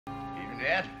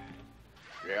Dad?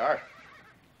 JR?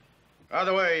 By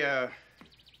the way, did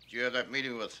you have that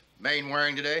meeting with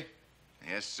Mainwaring today?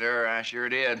 Yes, sir, I sure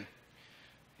did.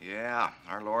 Yeah,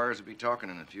 our lawyers will be talking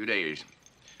in a few days.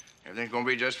 Everything's gonna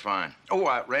be just fine. Oh,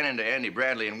 I ran into Andy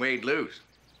Bradley and Wade Luce.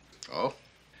 Oh?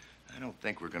 I don't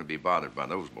think we're gonna be bothered by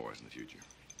those boys in the future.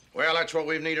 Well, that's what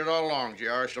we've needed all along,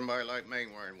 JR. Somebody like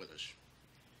Mainwaring with us.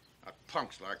 Not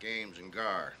punks like Ames and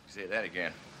Gar. Say that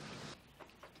again.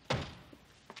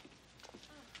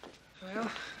 Well,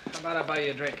 how about I buy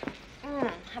you a drink?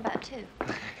 How about two?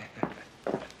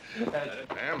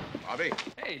 Ma'am, Bobby.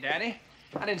 Hey, Daddy.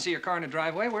 I didn't see your car in the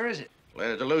driveway. Where is it?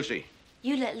 Lend it to Lucy.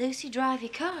 You let Lucy drive your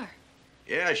car.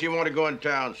 Yeah, she wanted to go in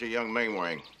town and see young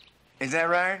Mainwaring. Is that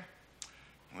right?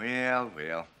 Well,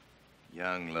 well.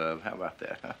 Young love. How about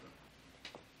that, huh?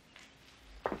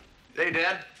 Hey,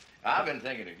 Dad. I've been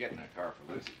thinking of getting a car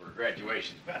for Lucy for her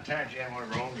graduation. It's about time she had one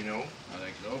of her own, you know. I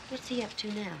think so. What's he up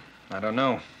to now? I don't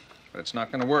know, but it's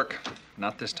not going to work.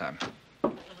 Not this time.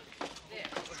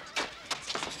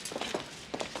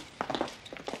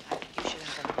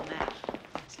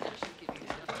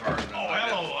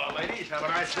 Hello, ladies. Have a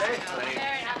nice day. Very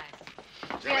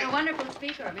nice. We had a wonderful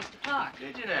speaker, Mr. Park.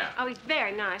 Did you now? Oh, he's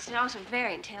very nice and also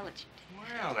very intelligent.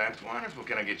 Well, that's wonderful.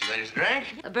 Can I get you ladies a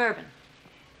drink? A bourbon.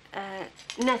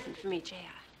 Nothing for me,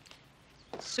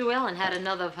 J.R. Sue Ellen had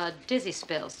another of her dizzy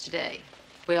spells today.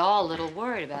 We're all a little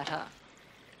worried about her.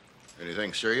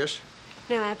 Anything serious?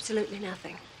 No, absolutely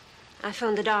nothing. I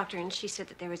phoned the doctor, and she said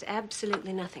that there was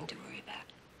absolutely nothing to worry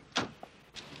about.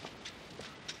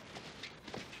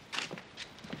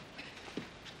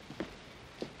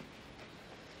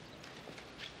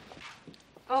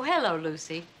 Oh, hello,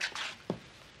 Lucy.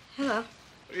 Hello.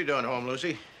 What are you doing home,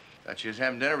 Lucy? Thought you was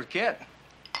having dinner with Kit.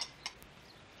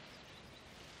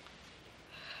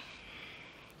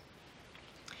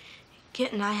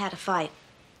 Kit and I had a fight.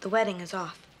 The wedding is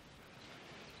off.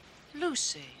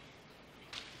 Lucy.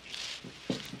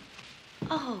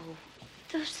 Oh,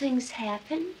 those things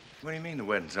happen? What do you mean the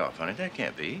wedding's off, honey? That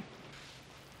can't be.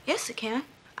 Yes, it can.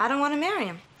 I don't want to marry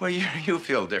him. Well, you'll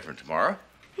feel different tomorrow.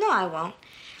 No, I won't.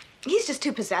 He's just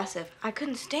too possessive. I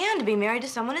couldn't stand to be married to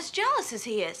someone as jealous as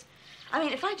he is. I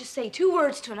mean, if I just say 2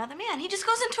 words to another man, he just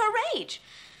goes into a rage.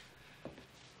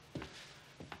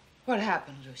 What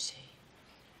happened, Lucy?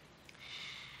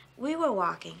 We were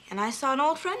walking, and I saw an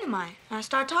old friend of mine, and I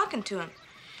started talking to him.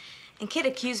 And Kit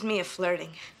accused me of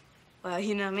flirting. Well,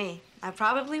 you know me. I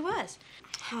probably was.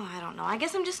 Oh, I don't know. I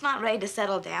guess I'm just not ready to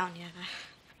settle down yet.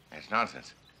 That's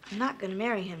nonsense. I'm not gonna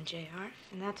marry him, JR,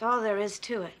 and that's all there is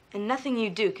to it. And nothing you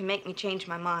do can make me change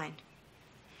my mind.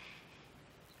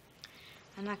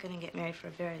 I'm not gonna get married for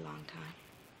a very long time.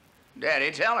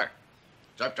 Daddy, tell her.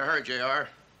 It's up to her, JR.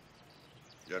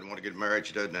 She doesn't want to get married,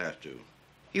 she doesn't have to.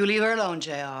 You leave her alone,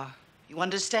 JR. You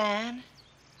understand?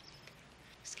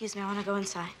 Excuse me, I want to go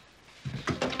inside.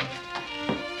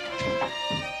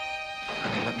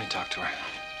 Honey, let me talk to her.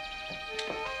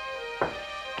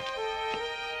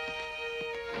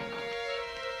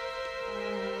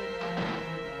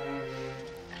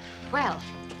 Well,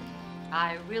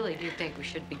 I really do think we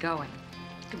should be going.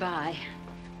 Goodbye.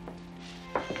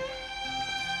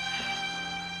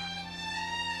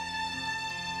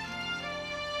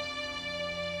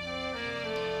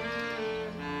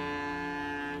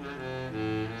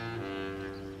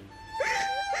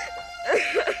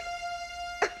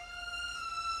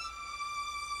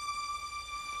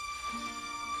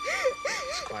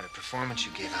 It's quite a performance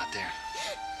you gave out there.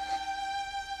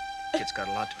 Kit's got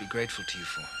a lot to be grateful to you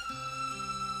for.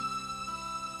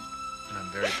 And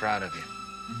I'm very proud of you.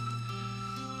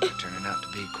 You're turning out to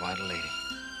be quite a lady.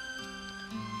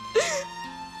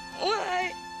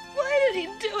 Why? Why did he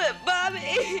do it,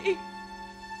 Bobby?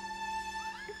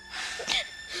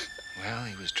 Well,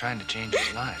 he was trying to change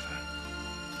his life.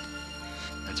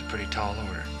 That's a pretty tall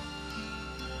order.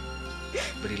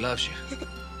 But he loves you.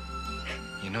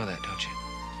 You know that, don't you?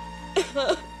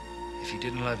 If he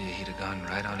didn't love you, he'd have gone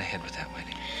right on ahead with that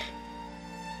wedding.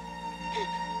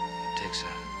 It takes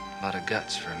a lot of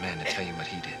guts for a man to tell you what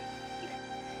he did.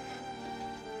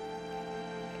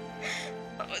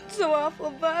 Oh, it's so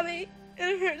awful, Bobby.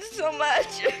 It hurts so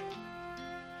much.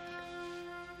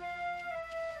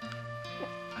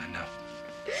 I know.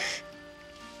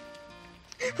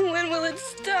 When will it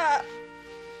stop?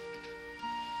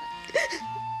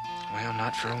 Well,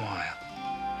 not for a while.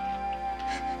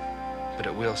 But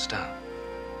it will stop.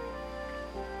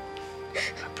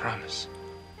 I promise.